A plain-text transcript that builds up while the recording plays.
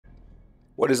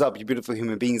What is up, you beautiful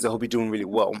human beings? I hope you're doing really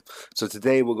well. So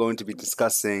today we're going to be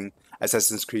discussing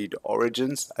Assassin's Creed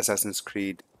Origins, Assassin's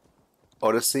Creed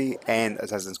Odyssey, and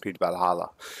Assassin's Creed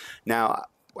Valhalla. Now,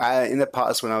 in the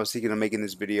past when I was thinking of making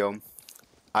this video,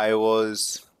 I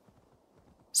was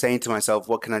saying to myself,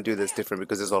 what can I do that's different?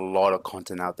 Because there's a lot of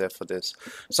content out there for this.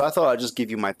 So I thought I'd just give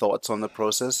you my thoughts on the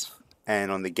process and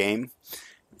on the games,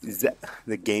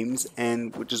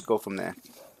 and we'll just go from there.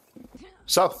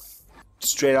 So,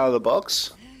 straight out of the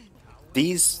box,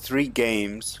 these three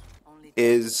games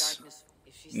is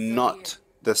not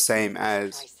the same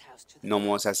as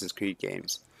normal Assassin's Creed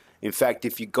games. In fact,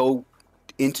 if you go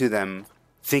into them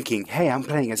thinking, hey, I'm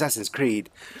playing Assassin's Creed,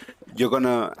 you're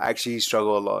gonna actually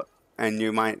struggle a lot, and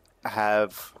you might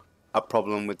have a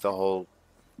problem with the whole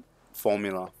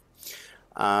formula.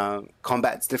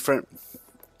 Combat's different,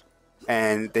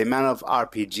 and the amount of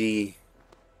RPGness,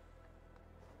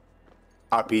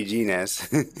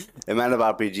 the amount of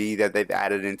RPG that they've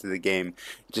added into the game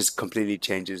just completely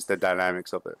changes the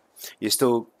dynamics of it. You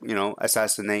still,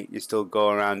 assassinate, you still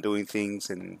go around doing things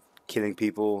and killing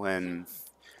people, and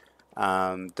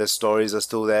the stories are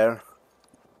still there,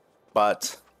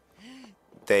 but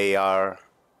they are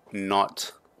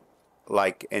not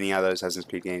like any other Assassin's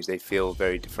Creed games. They feel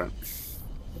very different.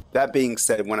 That being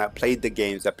said, when I played the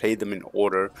games, I played them in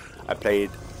order. I played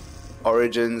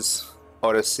Origins,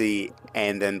 Odyssey,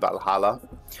 and then Valhalla.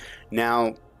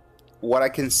 Now, what I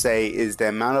can say is the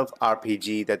amount of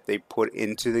RPG that they put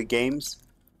into the games,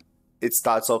 it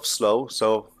starts off slow,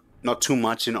 so not too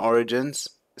much in Origins.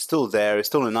 It's still there, it's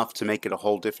still enough to make it a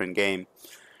whole different game.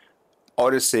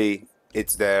 Odyssey,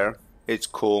 it's there, it's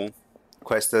cool,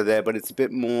 quests are there, but it's a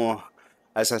bit more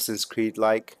Assassin's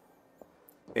Creed-like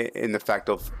in the fact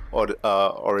of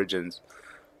Origins.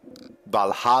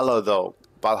 Valhalla, though,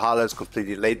 Valhalla is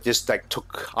completely late. Just like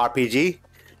took RPG,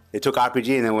 they took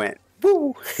RPG and they went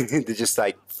woo. They just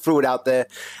like threw it out there,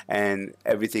 and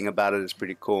everything about it is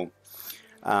pretty cool.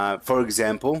 For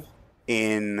example,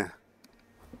 in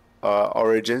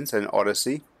Origins and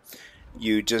Odyssey,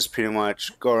 you just pretty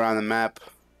much go around the map,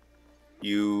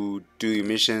 you do your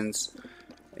missions,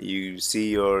 you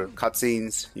see your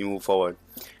cutscenes, you move forward.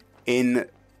 In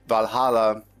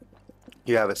Valhalla,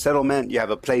 you have a settlement, you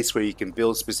have a place where you can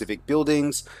build specific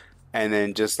buildings, and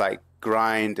then just like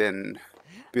grind and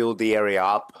build the area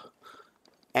up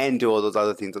and do all those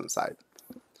other things on the side.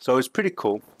 So it's pretty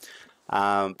cool.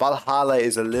 Valhalla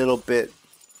is a little bit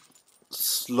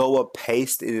slower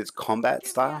paced in its combat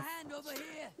style,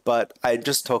 but I'm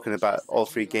just talking about all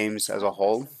three games as a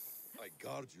whole.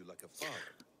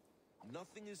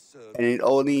 And it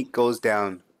only goes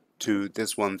down to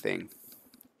this one thing.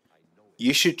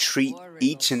 You should treat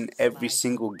each and every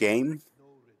single game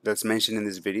that's mentioned in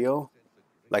this video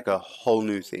like a whole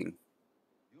new thing.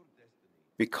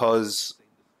 Because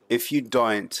if you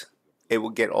don't, it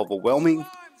will get overwhelming,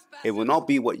 it will not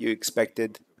be what you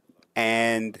expected,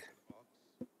 and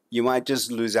you might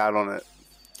just lose out on it.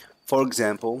 For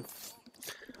example,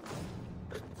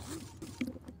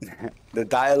 the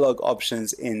dialogue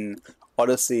options in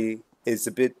Odyssey is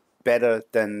a bit better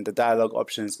than the dialogue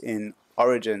options in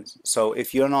Origins. So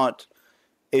if you're not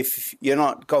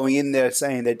going in there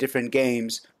saying they're different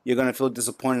games, you're gonna feel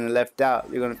disappointed and left out.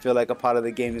 You're gonna feel like a part of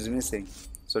the game is missing.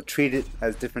 So treat it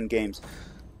as different games.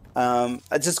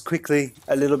 Just quickly,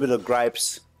 a little bit of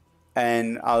gripes,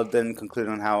 and I'll then conclude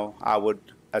on how I would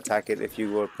attack it if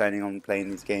you were planning on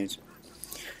playing these games.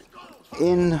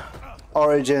 In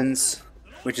Origins,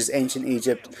 which is ancient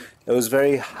Egypt, it was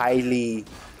very highly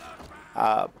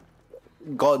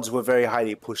gods were very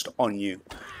highly pushed on you,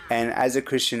 and as a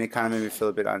Christian it kind of made me feel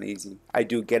a bit uneasy. I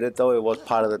do get it though, it was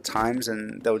part of the times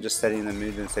and they were just setting the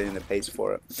mood and setting the pace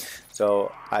for it.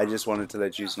 So I just wanted to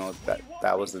let you know that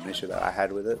that was the issue that I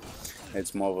had with it.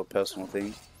 It's more of a personal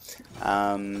thing.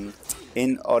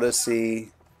 In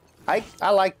Odyssey, I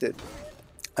liked it.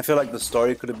 I feel like the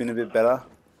story could have been a bit better.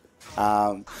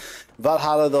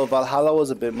 Valhalla though, Valhalla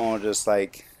was a bit more just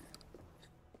like,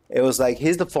 it was like,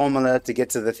 here's the formula to get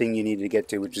to the thing you need to get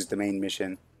to, which is the main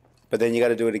mission. But then you got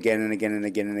to do it again and again and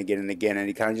again and again and again, and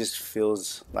it kind of just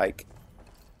feels like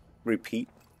repeat.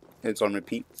 It's on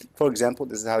repeat. For example,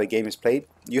 this is how the game is played.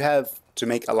 You have to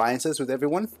make alliances with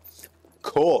everyone.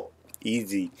 Cool.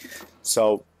 Easy.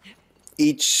 So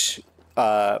each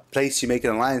place you make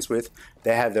an alliance with,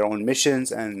 they have their own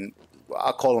missions, and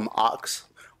I call them arcs.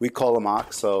 We call them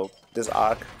arcs. So this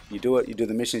arc, you do it, you do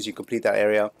the missions, you complete that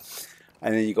area,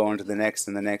 and then you go on to the next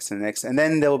and the next and the next, and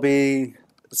then there will be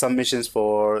some missions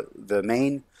for the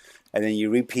main, and then you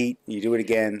repeat, you do it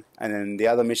again, and then the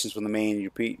other missions from the main, you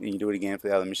repeat, and you do it again for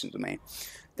the other missions from the main.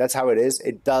 That's how it is.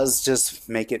 It does just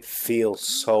make it feel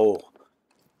so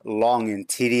long and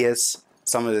tedious.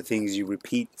 Some of the things you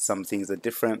repeat, some things are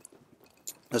different.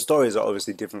 The stories are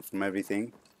obviously different from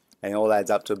everything, and it all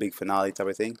adds up to a big finale type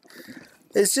of thing.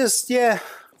 It's just, yeah,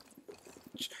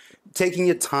 taking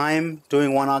your time,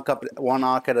 doing one arc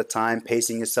at a time,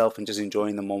 pacing yourself, and just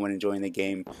enjoying the moment, enjoying the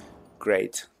game.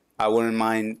 Great. I wouldn't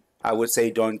mind. I would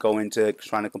say don't go into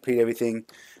trying to complete everything.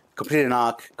 Complete an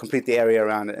arc, complete the area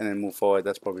around it, and then move forward.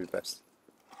 That's probably best.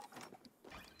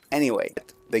 Anyway,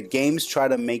 the games try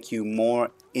to make you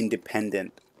more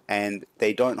independent, and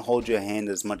they don't hold your hand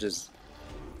as much as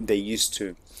they used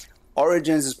to.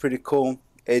 Origins is pretty cool.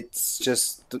 It's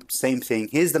just the same thing.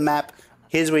 Here's the map.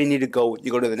 Here's where you need to go.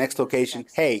 You go to the next location.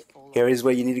 Hey, here is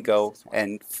where you need to go,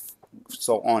 and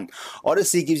so on.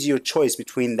 Odyssey gives you a choice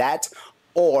between that,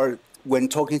 or when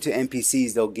talking to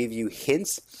NPCs, they'll give you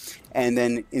hints, and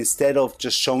then instead of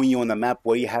just showing you on the map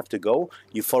where you have to go,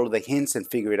 you follow the hints and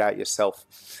figure it out yourself.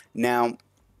 Now,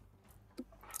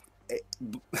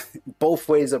 both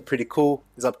ways are pretty cool.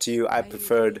 It's up to you. I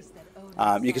preferred,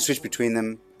 you can switch between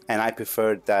them, and I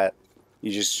preferred that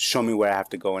you just show me where I have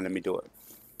to go and let me do it.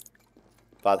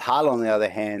 Valhalla, on the other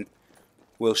hand,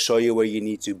 will show you where you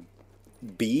need to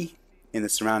be in the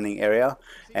surrounding area,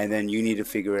 and then you need to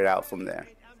figure it out from there,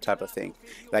 type of thing.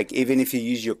 Like, even if you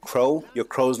use your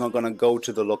crow's not going to go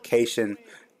to the location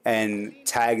and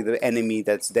tag the enemy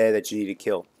that's there that you need to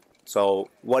kill. So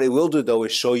what it will do though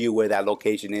is show you where that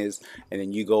location is, and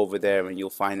then you go over there and you'll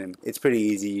find him. It's pretty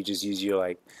easy. You just use your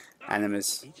like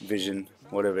Animus Vision,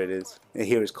 whatever it is.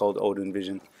 Here it's called Odin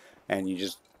Vision, and you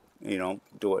just, you know,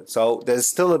 do it. So there's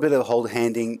still a bit of hold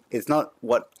handing. It's not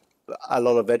what a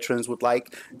lot of veterans would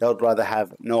like. They would rather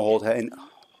have no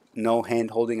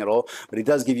hand holding at all. But it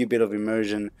does give you a bit of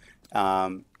immersion,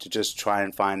 to just try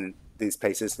and find these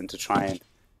places and to try and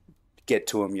get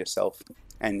to them yourself.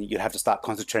 And you have to start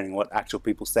concentrating what actual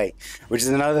people say, which is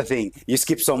another thing. You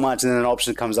skip so much, and then an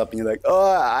option comes up, and you're like,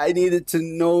 "Oh, I needed to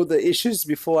know the issues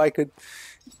before I could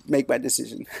make my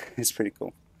decision." It's pretty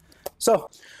cool.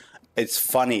 So, it's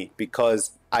funny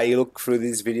because I look through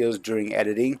these videos during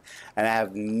editing, and I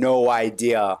have no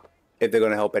idea if they're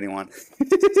gonna help anyone.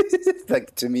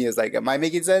 Like, to me, it's like, am I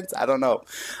making sense? I don't know.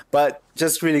 But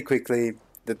just really quickly,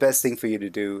 the best thing for you to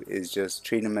do is just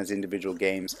treat them as individual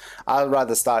games. I'd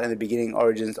rather start in the beginning,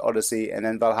 Origins, Odyssey, and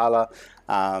then Valhalla.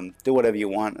 Do whatever you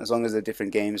want. As long as they're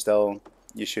different games, though,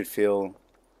 you should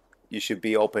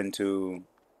be open to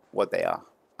what they are.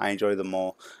 I enjoy them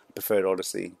more. I prefer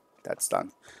Odyssey. That's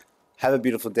done. Have a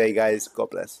beautiful day, guys. God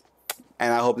bless.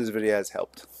 And I hope this video has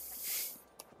helped.